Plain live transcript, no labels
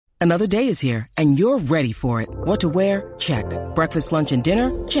Another day is here, and you're ready for it. What to wear? Check. Breakfast, lunch, and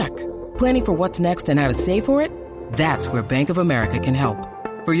dinner? Check. Planning for what's next and how to save for it? That's where Bank of America can help.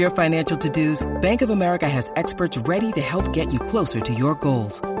 For your financial to-dos, Bank of America has experts ready to help get you closer to your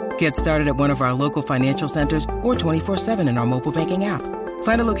goals. Get started at one of our local financial centers or 24/7 in our mobile banking app.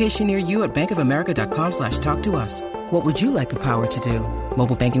 Find a location near you at bankofamerica.com/talktous. What would you like the power to do?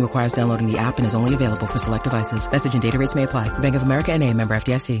 Mobile banking requires downloading the app and is only available for select devices. Message and data rates may apply. Bank of America NA, member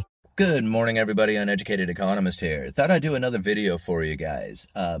FDIC. Good morning, everybody. Uneducated Economist here. Thought I'd do another video for you guys.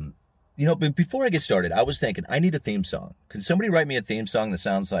 But before I get started, I was thinking I need a theme song. Can somebody write me a theme song that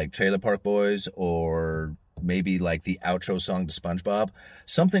sounds like Trailer Park Boys or maybe like the outro song to SpongeBob?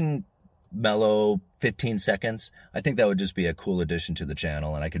 Something mellow, 15 seconds. I think that would just be a cool addition to the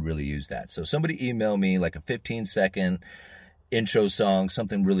channel, and I could really use that. So somebody email me like a 15-second intro song,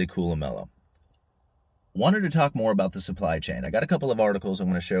 something really cool and mellow. Wanted to talk more about the supply chain. I got a couple of articles I'm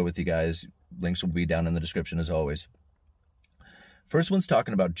going to share with you guys. Links will be down in the description as always. First one's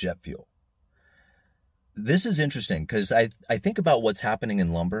talking about jet fuel. This is interesting because I think about what's happening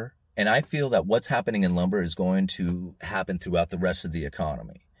in lumber, and I feel that what's happening in lumber is going to happen throughout the rest of the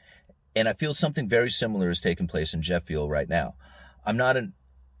economy. And I feel something very similar is taking place in jet fuel right now. I'm not an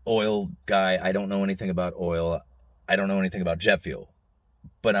oil guy. I don't know anything about oil. I don't know anything about jet fuel.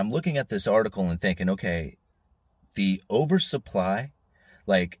 But I'm looking at this article and thinking, okay, the oversupply,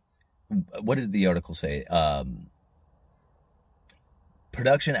 like, what did the article say?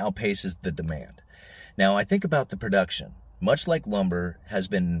 Production outpaces the demand. Now, I think about the production. Much like lumber has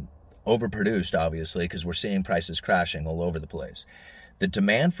been overproduced, obviously, because we're seeing prices crashing all over the place. The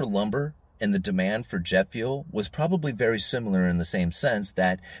demand for lumber and the demand for jet fuel was probably very similar in the same sense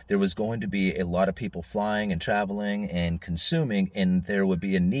that there was going to be a lot of people flying and traveling and consuming, and there would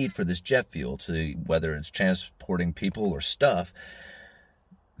be a need for this jet fuel to, whether it's transporting people or stuff,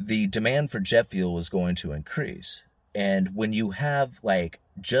 the demand for jet fuel was going to increase. And when you have like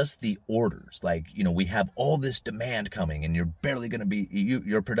just the orders, like, we have all this demand coming and you're barely going to be,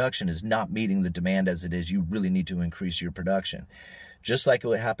 your production is not meeting the demand as it is, you really need to increase your production. Just like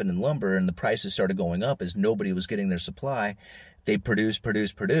what happened in lumber, and the prices started going up as nobody was getting their supply. They produce,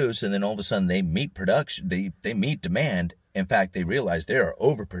 and then all of a sudden they meet production, they meet demand. In fact, they realize they are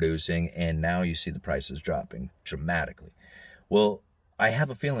overproducing, and now you see the prices dropping dramatically. Well, I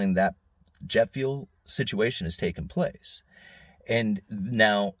have a feeling that jet fuel situation has taken place. And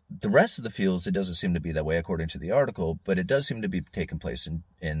now the rest of the fuels, it doesn't seem to be that way according to the article, but it does seem to be taking place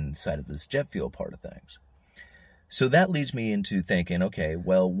inside of this jet fuel part of things. So that leads me into thinking, okay,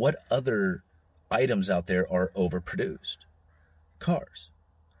 well, what other items out there are overproduced? Cars.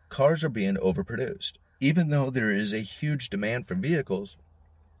 Cars are being overproduced. Even though there is a huge demand for vehicles,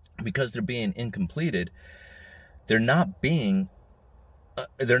 because they're being incompleted, it's not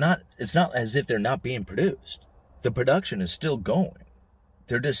as if they're not being produced. The production is still going.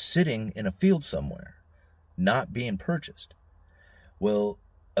 They're just sitting in a field somewhere, not being purchased. Well,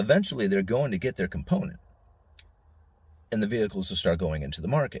 eventually they're going to get their component, and the vehicles will start going into the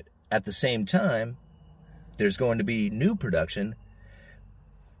market. At the same time, there's going to be new production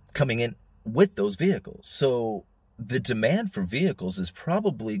coming in with those vehicles. So the demand for vehicles is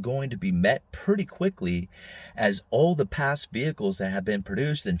probably going to be met pretty quickly, as all the past vehicles that have been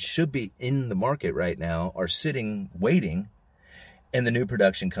produced and should be in the market right now are sitting, waiting, and the new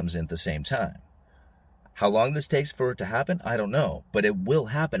production comes in at the same time. How long this takes for it to happen, I don't know, but it will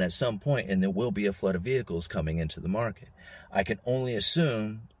happen at some point, and there will be a flood of vehicles coming into the market. I can only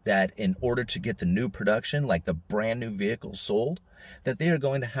assume that in order to get the new production, like the brand new vehicles sold, that they are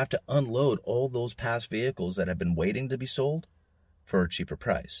going to have to unload all those past vehicles that have been waiting to be sold for a cheaper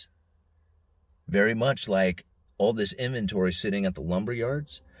price. Very much like all this inventory sitting at the lumber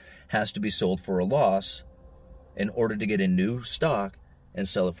yards has to be sold for a loss in order to get in new stock and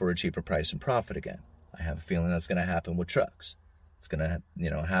sell it for a cheaper price and profit again. I have a feeling that's going to happen with trucks. It's going to,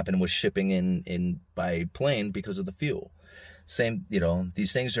 happen with shipping in by plane because of the fuel. Same,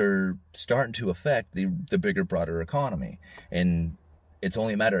 these things are starting to affect the bigger, broader economy. And it's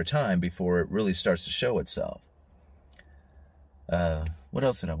only a matter of time before it really starts to show itself. What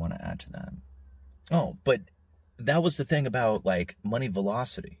else did I want to add to that? Oh, but that was the thing about like money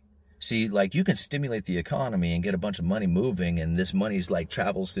velocity. See, like you can stimulate the economy and get a bunch of money moving, and this money's like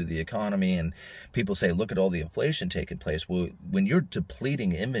travels through the economy, and people say, look at all the inflation taking place. Well, when you're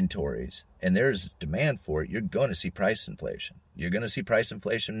depleting inventories and there's demand for it, you're going to see price inflation. You're going to see price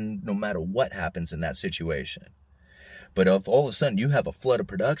inflation no matter what happens in that situation. But if all of a sudden you have a flood of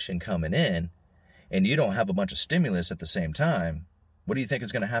production coming in and you don't have a bunch of stimulus at the same time, what do you think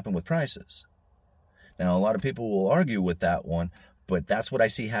is going to happen with prices? Now, a lot of people will argue with that one, But that's what I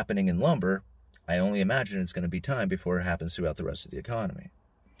see happening in lumber. I only imagine it's going to be time before it happens throughout the rest of the economy.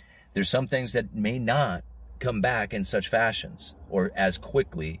 There's some things that may not come back in such fashions or as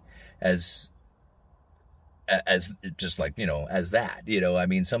quickly as just like, as that, I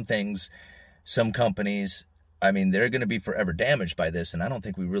mean, some things, some companies, I mean, they're going to be forever damaged by this. And I don't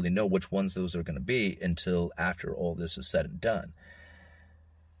think we really know which ones those are going to be until after all this is said and done.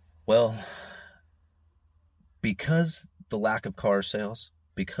 Well, because the lack of car sales,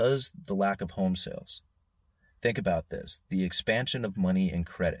 because the lack of home sales, think about this. The expansion of money and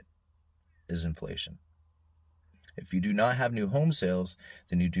credit is inflation. If you do not have new home sales,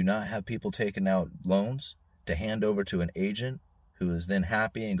 then you do not have people taking out loans to hand over to an agent who is then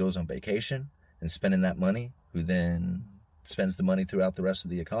happy and goes on vacation and spending that money, who then spends the money throughout the rest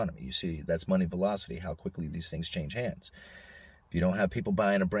of the economy. You see, that's money velocity, how quickly these things change hands. If you don't have people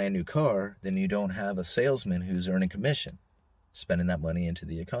buying a brand new car, then you don't have a salesman who's earning commission, spending that money into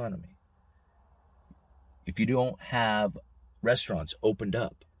the economy. If you don't have restaurants opened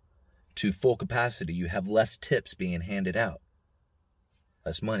up to full capacity, you have less tips being handed out,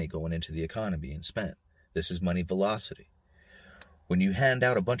 less money going into the economy and spent. This is money velocity. When you hand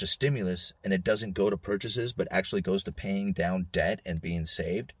out a bunch of stimulus and it doesn't go to purchases but actually goes to paying down debt and being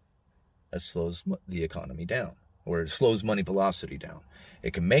saved, that slows the economy down, or it slows money velocity down.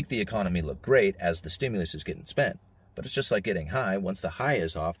 It can make the economy look great as the stimulus is getting spent, but it's just like getting high. Once the high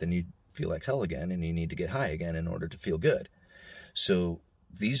is off, then you feel like hell again and you need to get high again in order to feel good. So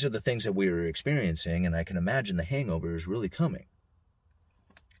these are the things that we are experiencing, and I can imagine the hangover is really coming.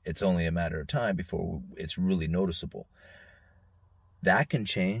 It's only a matter of time before it's really noticeable. That can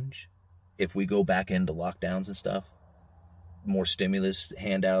change if we go back into lockdowns and stuff, more stimulus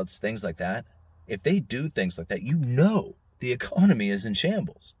handouts, things like that. If they do things like that, the economy is in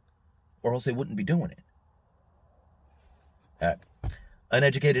shambles, or else they wouldn't be doing it.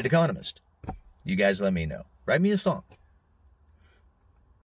 Uneducated economist, you guys let me know. Write me a song.